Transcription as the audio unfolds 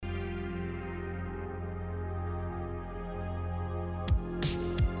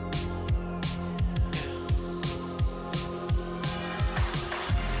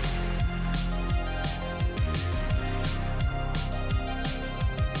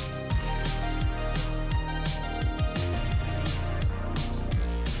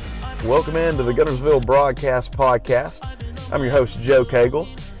Welcome into the Guntersville Broadcast Podcast. I'm your host, Joe Cagle.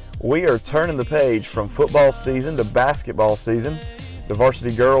 We are turning the page from football season to basketball season. The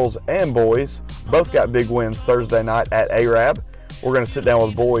varsity girls and boys both got big wins Thursday night at Arab. We're going to sit down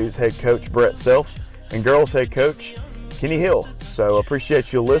with boys head coach Brett Self and girls head coach Kenny Hill. So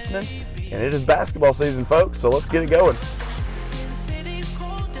appreciate you listening. And it is basketball season, folks, so let's get it going.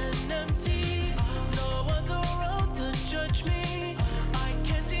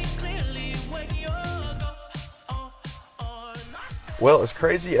 Well, as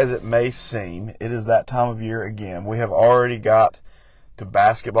crazy as it may seem, it is that time of year again. We have already got to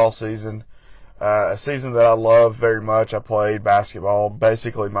basketball season, a season that I love very much. I played basketball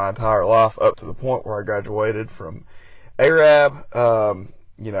basically my entire life up to the point where I graduated from Arab.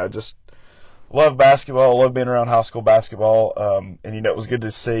 Just love basketball, love being around high school basketball. And it was good to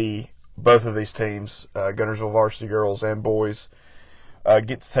see both of these teams, Guntersville varsity girls and boys,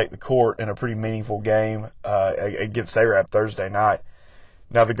 get to take the court in a pretty meaningful game against Arab Thursday night.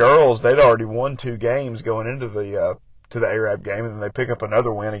 Now the girls, they'd already won 2 games going into the Arab game, and then they pick up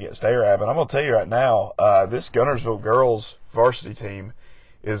another win against Arab. And I'm going to tell you right now, this Guntersville girls varsity team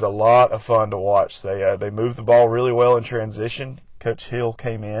is a lot of fun to watch. They move the ball really well in transition. Coach Hill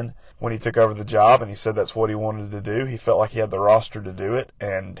came in when he took over the job, and he said that's what he wanted to do. He felt like he had the roster to do it,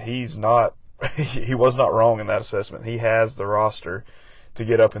 and he was not wrong in that assessment. He has the roster to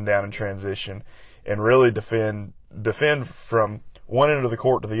get up and down in transition and really defend from one end of the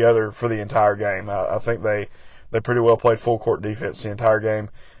court to the other for the entire game. I think they pretty well played full court defense the entire game.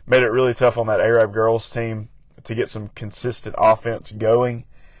 Made it really tough on that Arab girls team to get some consistent offense going.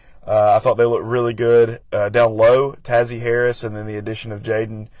 I thought they looked really good down low. Tazie Harris and then the addition of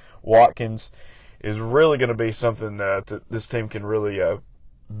Jaden Watkins is really going to be something that this team can really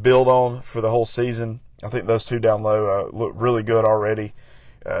build on for the whole season. I think those 2 down low look really good already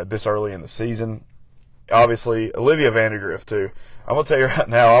this early in the season. Obviously, Olivia Vandergriff, too. I'm going to tell you right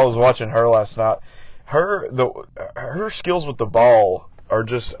now, I was watching her last night. Her skills with the ball are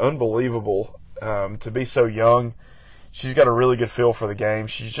just unbelievable to be so young. She's got a really good feel for the game.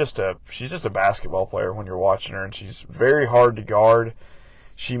 She's just a basketball player when you're watching her, and she's very hard to guard.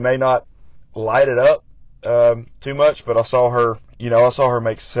 She may not light it up too much, but I saw her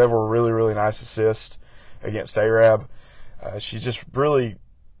make several really, really nice assists against Arab. She's just really,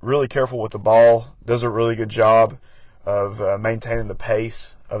 really careful with the ball, does a really good job of maintaining the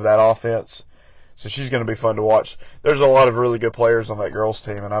pace of that offense. So she's going to be fun to watch. There's a lot of really good players on that girls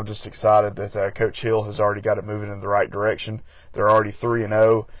team, and I'm just excited that Coach Hill has already got it moving in the right direction. They're already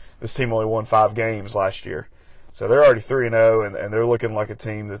 3-0. This team only won 5 games last year. So they're already 3-0, and they're looking like a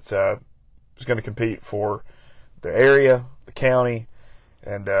team that's is going to compete for the area, the county,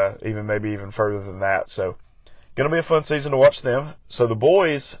 and maybe even further than that. So going to be a fun season to watch them. So the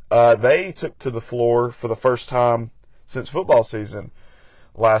boys, they took to the floor for the first time since football season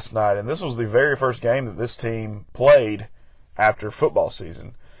last night, and this was the very first game that this team played after football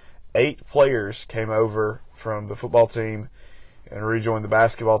season. 8 players came over from the football team and rejoined the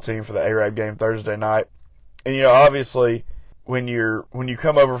basketball team for the Arab game Thursday night. And obviously, when you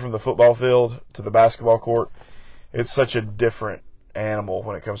come over from the football field to the basketball court, it's such a different animal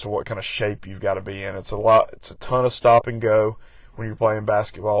when it comes to what kind of shape you've got to be in. It's a ton of stop and go when you're playing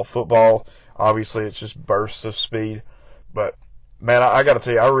basketball. Football, obviously, it's just bursts of speed. But man, I got to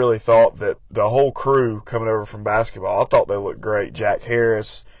tell you, I really thought that the whole crew coming over from basketball, I thought they looked great. Jack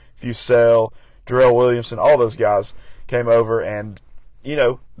Harris, Fusel, Darrell Williamson, all those guys came over, and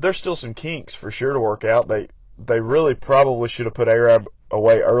there's still some kinks for sure to work out. They really probably should have put Arab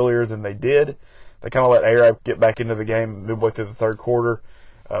away earlier than they did. They kind of let Arab get back into the game midway through the third quarter.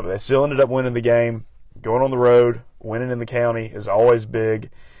 But they still ended up winning the game. Going on the road, winning in the county is always big.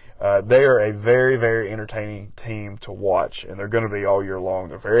 They are a very, very entertaining team to watch, and they're going to be all year long.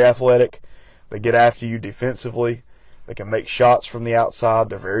 They're very athletic. They get after you defensively. They can make shots from the outside.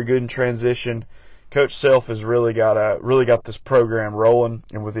 They're very good in transition. Coach Self has really got this program rolling,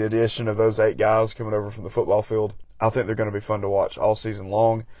 and with the addition of those 8 guys coming over from the football field, I think they're going to be fun to watch all season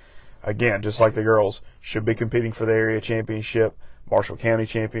long. Again, just like the girls, should be competing for the area championship, Marshall County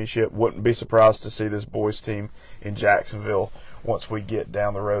championship. Wouldn't be surprised to see this boys team in Jacksonville once we get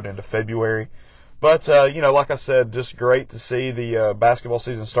down the road into February. But, like I said, just great to see the basketball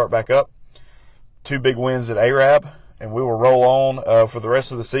season start back up. 2 big wins at Arab, and we will roll on for the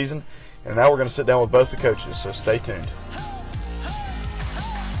rest of the season. And now we're going to sit down with both the coaches, so stay tuned.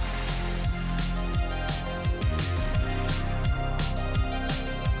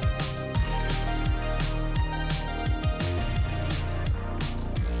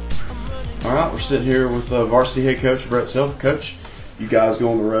 All right, we're sitting here with varsity head coach Brett Self. Coach, you guys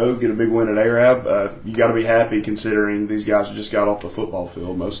go on the road, get a big win at Arab. You got to be happy considering these guys just got off the football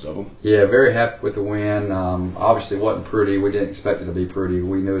field, most of them. Yeah, very happy with the win. Obviously, it wasn't pretty. We didn't expect it to be pretty.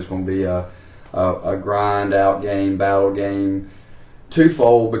 We knew it was going to be a grind out game, battle game.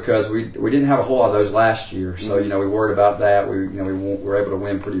 Twofold, because we didn't have a whole lot of those last year, so we worried about that. We were able to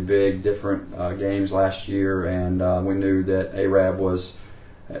win pretty big different games last year, and we knew that Arab was,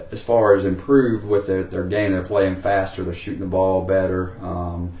 as far as improved with their game. They're playing faster, they're shooting the ball better,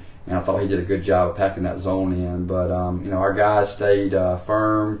 and I thought he did a good job of packing that zone in. But our guys stayed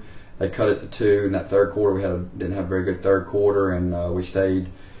firm. They cut it to 2 in that third quarter. We didn't have a very good third quarter, and we stayed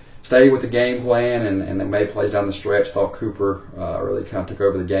with the game plan and they made plays down the stretch. Thought Cooper really kind of took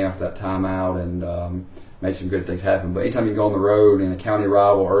over the game after that timeout and made some good things happen. But anytime you go on the road in a county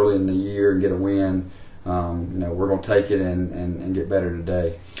rival early in the year and get a win, we're going to take it and get better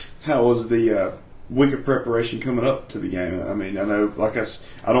today. How was the week of preparation coming up to the game? I mean, I know,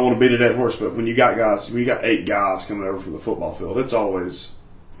 I don't want to beat a dead horse, but when you got 8 guys coming over from the football field, it's always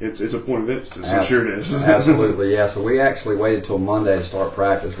it's a point of emphasis. I'm sure it is. Absolutely, yeah. So we actually waited till Monday to start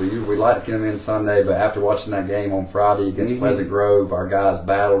practice. We like to get them in Sunday, but after watching that game on Friday against Pleasant Grove, our guys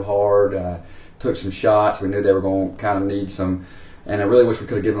battled hard, took some shots. We knew they were going to kind of need some, and I really wish we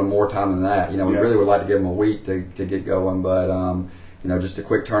could have given them more time than that. We really would like to give them a week to get going, but just a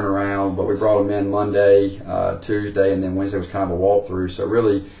quick turnaround. But we brought them in Monday, Tuesday, and then Wednesday was kind of a walkthrough. So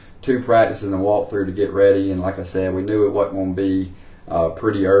really 2 practices and a walkthrough to get ready. And like I said, we knew it wasn't going to be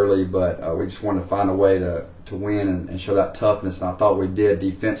pretty early, but we just wanted to find a way to win and show that toughness, and I thought we did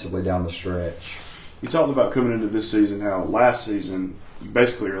defensively down the stretch. You talked about coming into this season how last season you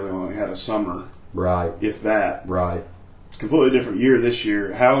basically really only had a summer, right? If that, right. It's a completely different year this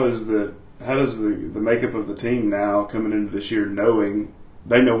year. How does the makeup of the team now coming into this year, knowing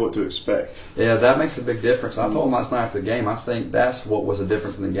they know what to expect? Yeah, that makes a big difference. I told them last night after the game, I think that's what was the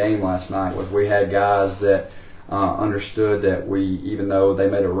difference in the game last night, was we had guys that understood that even though they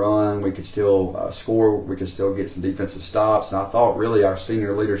made a run, we could still score, we could still get some defensive stops. And I thought really our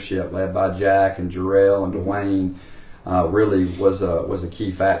senior leadership, led by Jack and Jarrell and Dwayne, really was a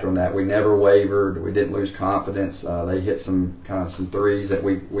key factor in that. We never wavered. We didn't lose confidence. They hit some threes that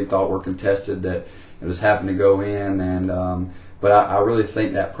we thought were contested that just happened to go in. And but I really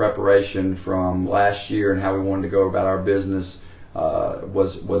think that preparation from last year and how we wanted to go about our business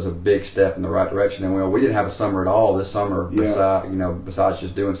was a big step in the right direction. And we didn't have a summer at all this summer, besides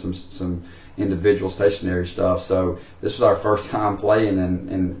just doing some individual stationary stuff. So this was our first time playing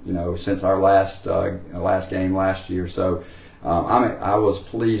in since our last game last year. So I was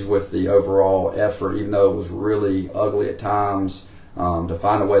pleased with the overall effort, even though it was really ugly at times. To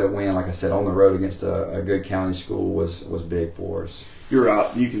find a way to win, like I said, on the road against a good county school was big for us. You're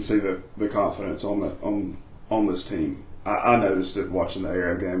right. You can see the confidence on this team. I noticed it watching the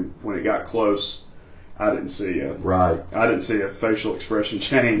Arab game. When it got close, I didn't see a facial expression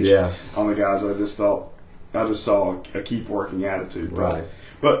change on the guys. I just saw a keep working attitude. Right.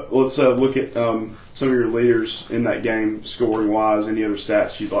 But let's look at some of your leaders in that game, scoring wise. Any other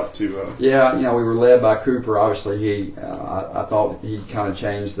stats you'd like to? Yeah, we were led by Cooper. Obviously, I thought he kind of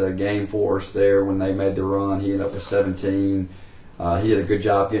changed the game for us there when they made the run. He ended up with 17. He did a good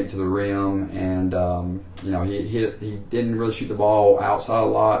job getting to the rim, and he didn't really shoot the ball outside a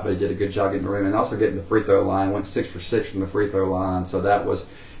lot, but he did a good job getting the rim and also getting the free throw line. Went 6 for 6 from the free throw line, so that was,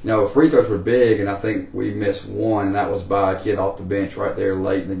 free throws were big, and I think we missed one, and that was by a kid off the bench right there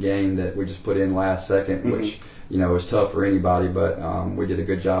late in the game that we just put in last second, which was tough for anybody, but we did a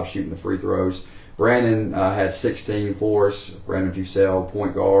good job shooting the free throws. Brandon had 16 for us. Brandon Fusel,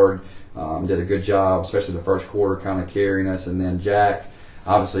 point guard. Did a good job, especially the first quarter, kind of carrying us. And then Jack,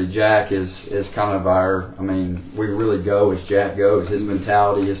 obviously Jack is kind of we really go as Jack goes. His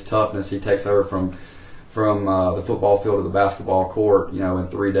mentality, his toughness, he takes over from the football field to the basketball court, in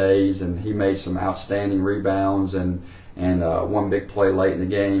 3 days. And he made some outstanding rebounds and one big play late in the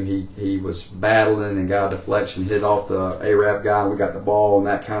game. He was battling and got a deflection, hit off the Arab guy, and we got the ball, and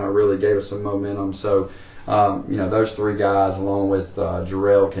that kind of really gave us some momentum. So those 3 guys, along with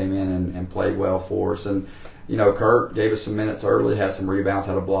Jarrell, came in and played well for us. And, Kurt gave us some minutes early, had some rebounds,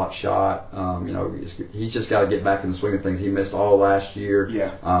 had a block shot. He's just got to get back in the swing of things. He missed all last year.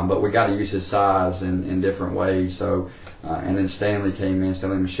 Yeah. But we got to use his size in different ways. So, and then Stanley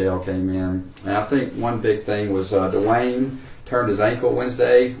Michelle came in. And I think one big thing was Dwayne turned his ankle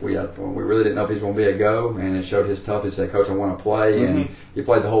Wednesday. We really didn't know if he was going to be a go, and it showed his toughness. He said, "Coach, I want to play." And he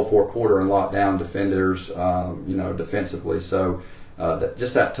played the whole fourth quarter and locked down defenders, defensively. So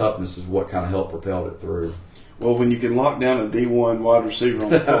just that toughness is what kind of helped propel it through. Well, when you can lock down a D1 wide receiver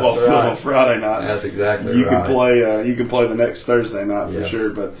on the football That's field right. on Friday night, That's exactly you right. can play. You can play the next Thursday night for Yes. sure.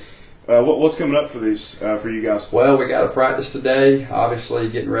 But what's coming up for these for you guys? Well, we got a practice today. Obviously,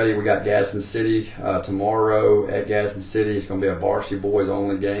 getting ready. We got Gadsden City tomorrow at Gadsden City. It's going to be a varsity boys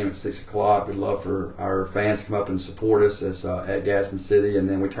only game at 6 o'clock. We'd love for our fans to come up and support us. It's at Gadsden City, and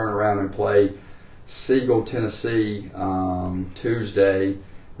then we turn around and play Siegel, Tennessee Tuesday.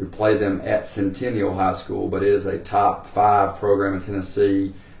 We play them at Centennial High School, but it is a top 5 program in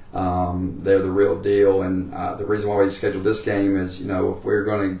Tennessee. They're the real deal, and the reason why we scheduled this game is, if we're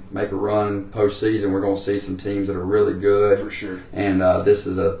going to make a run postseason, we're going to see some teams that are really good. For sure. And this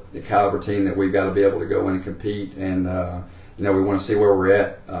is a caliber team that we've got to be able to go in and compete. And we want to see where we're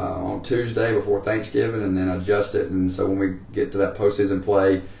at on Tuesday before Thanksgiving, and then adjust it. And so when we get to that postseason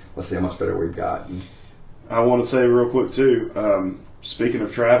play, let's see how much better we've got. I want to say real quick too. Speaking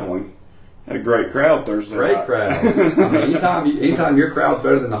of traveling, had a great crowd Thursday Great night. crowd. I mean, anytime your crowd's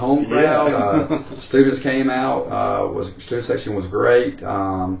better than the home crowd. Yeah. Students came out. Student section was great.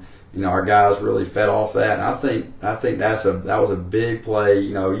 Our guys really fed off that, and I think that was a big play.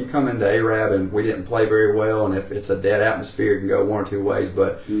 You come into ARAB and we didn't play very well, and if it's a dead atmosphere, it can go one or two ways.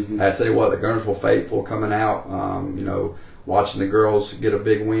 But I tell you what, the Guntersville faithful coming out, watching the girls get a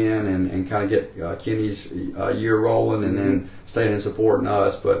big win and kind of get Kenny's year rolling, and then staying and supporting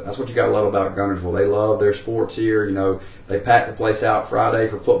us. But that's what you got to love about Guntersville. They love their sports here. They pack the place out Friday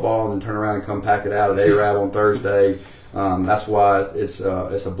for football and then turn around and come pack it out at ARAB on Thursday. That's why it's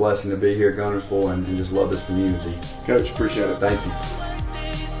a blessing to be here at Guntersville and just love this community. Coach, appreciate it. Thank you.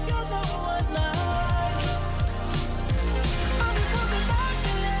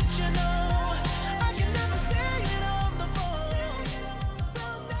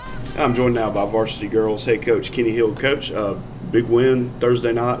 I'm joined now by Varsity Girls head coach Kenny Hill. Coach, big win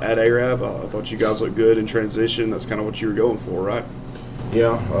Thursday night at ARAB. I thought you guys looked good in transition. That's kind of what you were going for, right?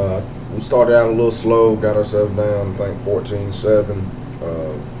 Yeah, we started out a little slow, got ourselves down, I think 14-7,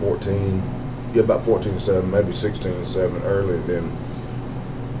 about 14-7, maybe 16-7 early, and then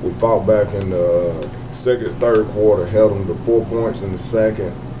we fought back in the second, third quarter, held them to 4 points in the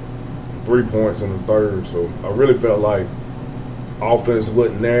second, 3 points in the third. So I really felt like offense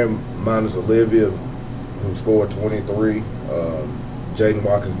wasn't there, minus Olivia, who scored 23. Jaden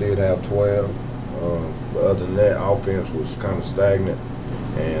Watkins did have 12. But other than that, offense was kind of stagnant,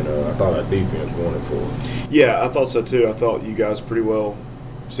 and I thought our defense won it for us. Yeah, I thought so too. I thought you guys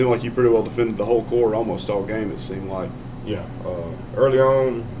seemed like you pretty well defended the whole court almost all game, it seemed like. Yeah. Early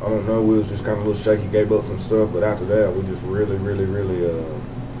on, I don't know, we was just kind of a little shaky, gave up some stuff, but after that, we just really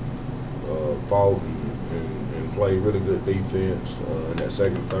fought and played really good defense in that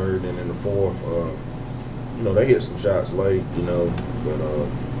second, third, and in the fourth. They hit some shots late, but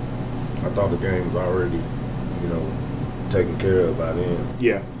I thought the game was already, taken care of by then.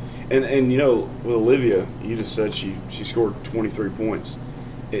 Yeah. And with Olivia, you just said she scored 23 points.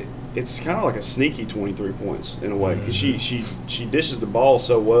 It's kind of like a sneaky 23 points in a way, because she dishes the ball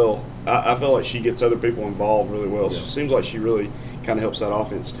so well. I feel like she gets other people involved really well. Yeah. She seems like she really kind of helps that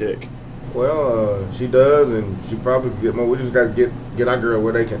offense tick. Well, she does, and she probably could get more. We just got to get our girl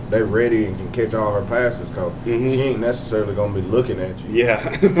where they're ready and can catch all her passes, because she ain't necessarily going to be looking at you. Yeah.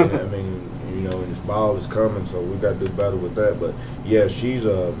 I mean, and this ball is coming, so we got to do better with that. But yeah, she's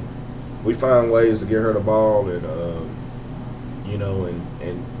we find ways to get her the ball, and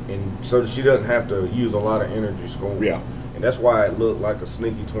and so she doesn't have to use a lot of energy scoring. Yeah. And that's why it looked like a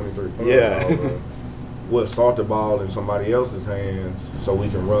sneaky 23 punch. Yeah. We'll start the ball in somebody else's hands so we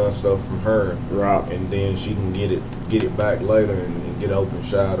can run stuff from her. Right. And then she can get it back later and get an open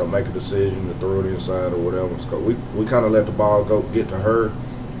shot or make a decision to throw it inside or whatever. So we kind of let the ball get to her,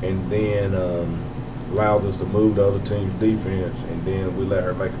 and then allows us to move the other team's defense, and then we let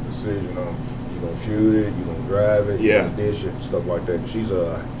her make a decision on, you gonna shoot it, you gonna drive it, you gonna dish it, stuff like that. And she's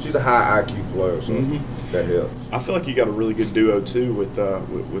a high IQ player, so that helps. I feel like you got a really good duo too with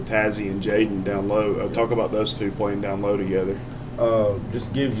Tazzy and Jaden down low. Talk about those two playing down low together.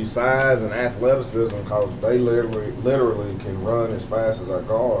 Just gives you size and athleticism, because they literally can run as fast as our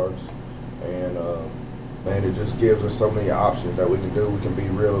guards, and it just gives us so many options that we can do. We can be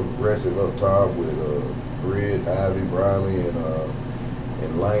real aggressive up top with Britt, Ivy, Briley,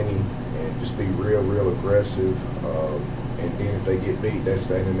 and Laney, and just be real aggressive. And then if they get beat, they're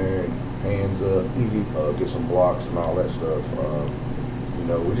standing there and hands up, get some blocks and all that stuff.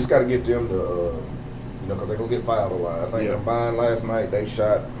 We just got to get them to, because they're going to get fouled a lot. I think combined last night they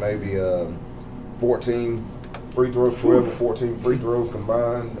shot maybe 14 free throws, 12 or 14 free throws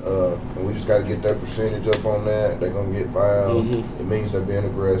combined. And we just got to get their percentage up on that. They're going to get fouled. It means they're being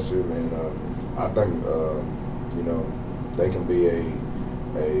aggressive. And I think you know, they can be a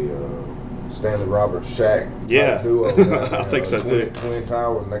Stanley Roberts Shaq duo. I think so too. Twin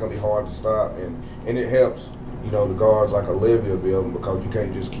towers, and they're gonna be hard to stop, and it helps. You know, the guards like Olivia building, because you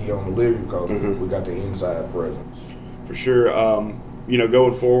can't just key on Olivia because we got the inside presence. For sure. You know,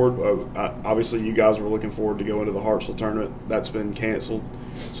 going forward, obviously you guys were looking forward to going to the Hartsville tournament. That's been canceled.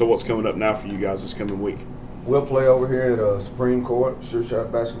 So what's coming up now for you guys this coming week? We'll play over here at Supreme Court, Sure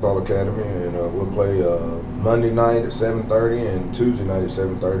Shot Basketball Academy, and we'll play Monday night at 7:30 and Tuesday night at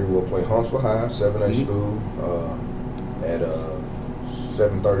 7:30. We'll play Huntsville High, 7A school, at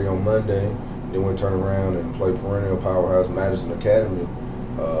 7:30 on Monday. Then we'll turn around and play perennial powerhouse Madison Academy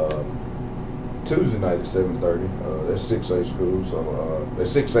Tuesday night at 7:30. That's 6A school, so they're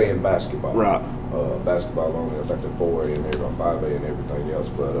 6A in basketball. Right. Basketball only. I think they're 4A and they're 5A and everything else,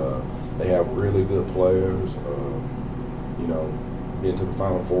 but they have really good players. You know, been to the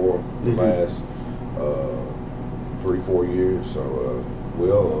Final Four the last 3-4 years, so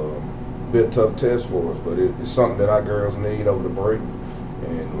we'll be a tough test for us, but it's something that our girls need over the break.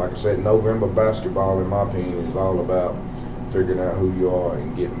 And like I said, November basketball, in my opinion, is all about figuring out who you are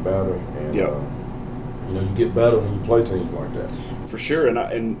and getting better. And you know, you get better when you play teams like that. For sure,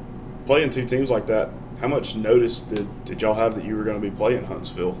 and playing two teams like that, how much notice did y'all have that you were going to be playing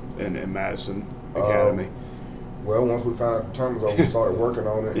Huntsville and Madison Academy? Well, once we found out the term was over, we started working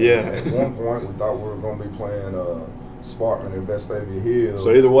on it. Yeah. And at one point, we thought we were going to be playing Sparkman and Vestavia Hills.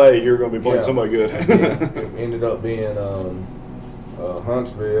 So either way, you're going to be playing somebody good. It ended up being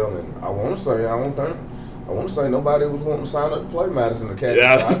Huntsville, and I want to say nobody was wanting to sign up to play Madison Academy.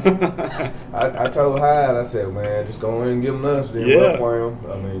 Yeah. So I told Hyde, I said, man, just go ahead and give them us, then we'll play them.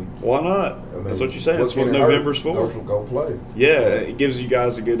 I mean, why not? That's what you're saying. That's what November's for. Go play. Yeah, it gives you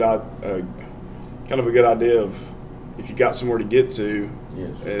guys a good, kind of a good idea of if you got somewhere to get to.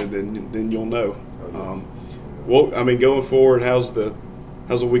 Yes. Then you'll know. Oh, yeah. Well, I mean, going forward, how's the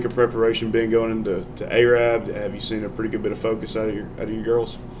week of preparation been going into ARAB? Have you seen a pretty good bit of focus out of your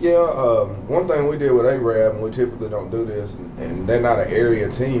girls? Yeah, one thing we did with ARAB, and we typically don't do this, and they're not an area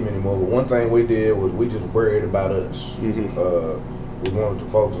team anymore, but one thing we did was we just worried about us. We wanted to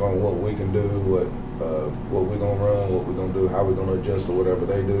focus on what we can do, what we're going to run, what we're going to do, how we're going to adjust to whatever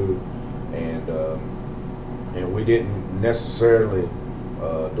they do. And we didn't necessarily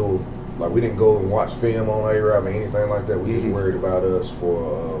we didn't go and watch film on ARAB or anything like that. We just worried about us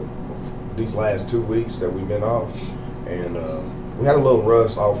for these last 2 weeks that we've been off. And we had a little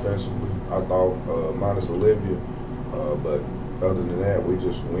rust offensively, I thought, minus Olivia. But other than that, we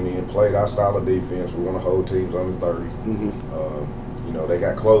just went in, played our style of defense. We want to hold teams under 30. You know, they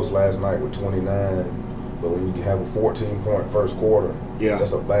got close last night with 29. But when you have a 14-point first quarter,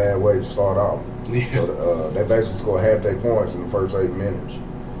 that's a bad way to start off. Yeah. So they basically scored half their points in the first 8 minutes.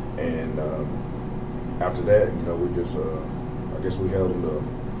 And after that, you know, we just, I guess we held them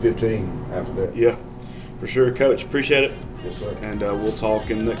to 15 after that. Yeah, for sure. Coach, appreciate it. Yes, sir. And we'll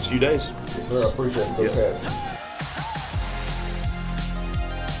talk in the next few days. Yes, sir. I appreciate it. Go Cats.